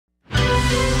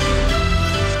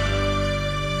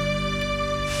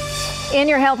In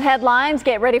your health headlines,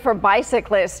 get ready for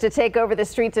bicyclists to take over the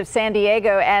streets of San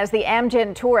Diego as the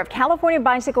AMGEN Tour of California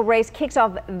Bicycle Race kicks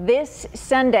off this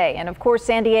Sunday. And of course,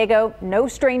 San Diego, no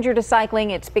stranger to cycling.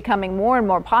 It's becoming more and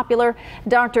more popular.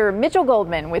 Dr. Mitchel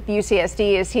Goldman with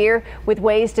UCSD is here with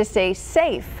ways to stay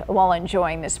safe while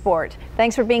enjoying the sport.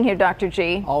 Thanks for being here, Dr.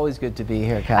 G. Always good to be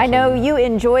here, Kathleen. I know you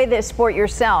enjoy this sport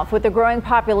yourself. With the growing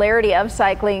popularity of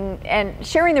cycling and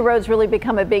sharing the roads really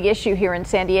become a big issue here in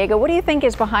San Diego. What do you think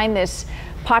is behind this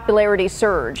popularity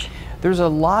surge? There's a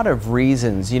lot of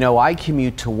reasons. You know, I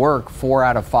commute to work 4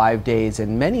 out of 5 days,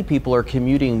 and many people are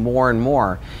commuting more and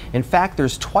more. In fact,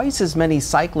 there's twice as many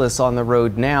cyclists on the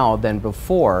road now than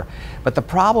before. But the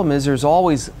problem is there's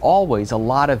always a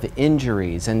lot of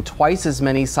injuries, and twice as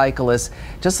many cyclists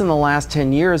just in the last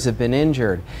 10 years have been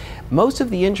injured. Most of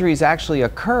the injuries actually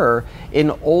occur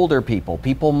in older people,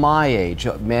 people my age,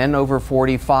 men over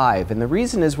 45. And the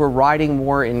reason is we're riding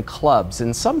more in clubs,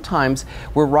 and sometimes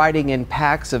we're riding in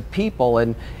packs of people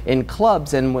and in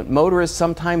clubs, and motorists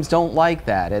sometimes don't like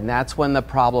that, and that's when the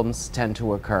problems tend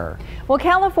to occur. Well,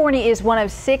 California is one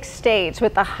of 6 states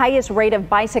with the highest rate of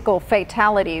bicycle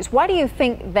fatalities. Why do you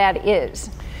think that is?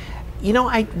 You know,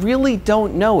 I really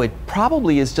don't know. It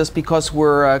probably is just because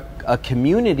we're a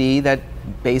community that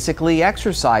basically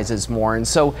exercises more. And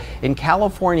so in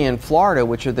California and Florida,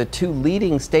 which are the 2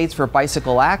 leading states for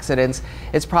bicycle accidents,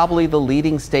 it's probably the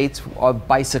leading states of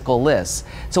bicyclists.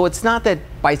 So it's not that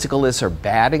bicyclists are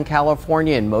bad in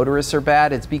California and motorists are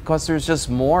bad, it's because there's just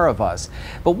more of us.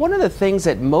 But one of the things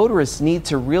that motorists need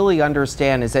to really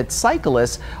understand is that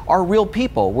cyclists are real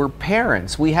people. We're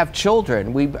parents, we have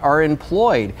children, we are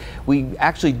employed, we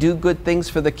actually do good things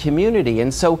for the community.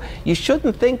 And so you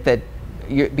shouldn't think that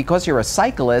because you're a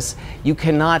cyclist, you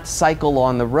cannot cycle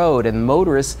on the road, and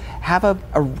motorists have a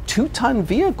 2-ton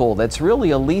vehicle that's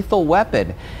really a lethal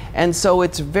weapon. And so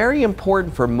it's very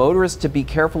important for motorists to be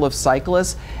careful of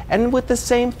cyclists, and with the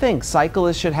same thing,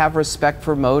 cyclists should have respect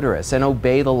for motorists and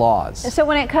obey the laws. So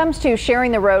when it comes to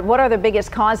sharing the road, what are the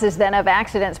biggest causes then of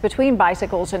accidents between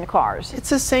bicycles and cars? It's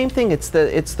the same thing. It's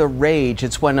the rage.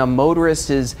 It's when a motorist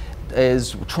is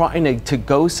trying to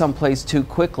go someplace too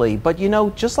quickly. But you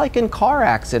know, just like in car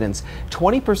accidents,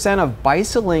 20% of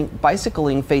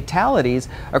bicycling fatalities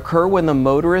occur when the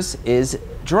motorist is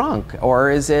drunk or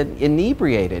is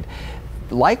inebriated.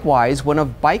 Likewise, when a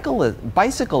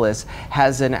bicyclist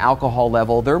has an alcohol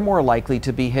level, they're more likely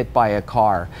to be hit by a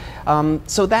car.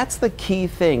 So that's the key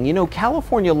thing. You know,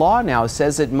 California law now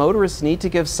says that motorists need to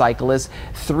give cyclists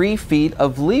 3 feet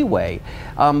of leeway.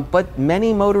 But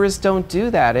many motorists don't do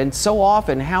that. And so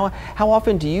often, how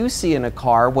often do you see in a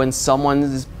car when someone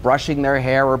is brushing their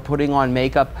hair or putting on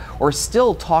makeup or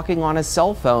still talking on a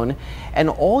cell phone? And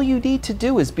all you need to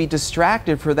do is be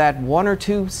distracted for that 1 or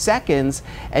 2 seconds,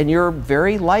 and you're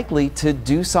very likely to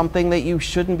do something that you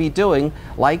shouldn't be doing,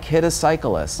 like hit a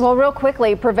cyclist. Well, real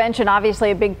quickly, prevention,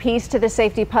 obviously a big piece to the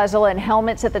safety puzzle, and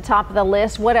helmets at the top of the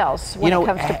list. What else when it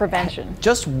comes to prevention?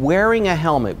 Just wearing a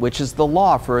helmet, which is the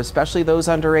law for especially those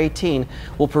under 18,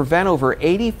 will prevent over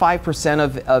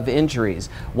 85% of injuries.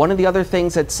 One of the other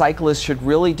things that cyclists should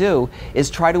really do is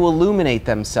try to illuminate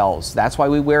themselves. That's why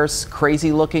we wear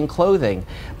crazy looking clothing.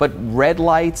 But red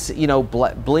lights, you know,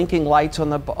 blinking lights on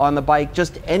the bike,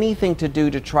 just anything to do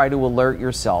to try to alert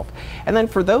yourself. And then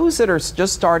for those that are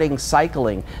just starting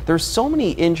cycling, there's so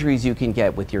many injuries you can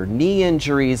get with your knee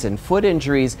injuries and foot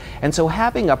injuries, and so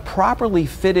having a properly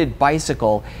fitted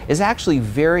bicycle is actually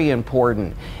very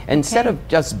important. Instead of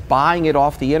just buying it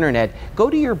off the internet, go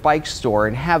to your bike store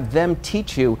and have them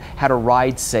teach you how to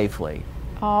ride safely.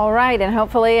 All right, and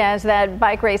hopefully as that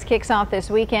bike race kicks off this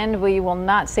weekend, we will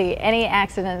not see any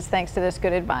accidents thanks to this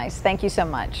good advice. Thank you so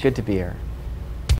much. Good to be here.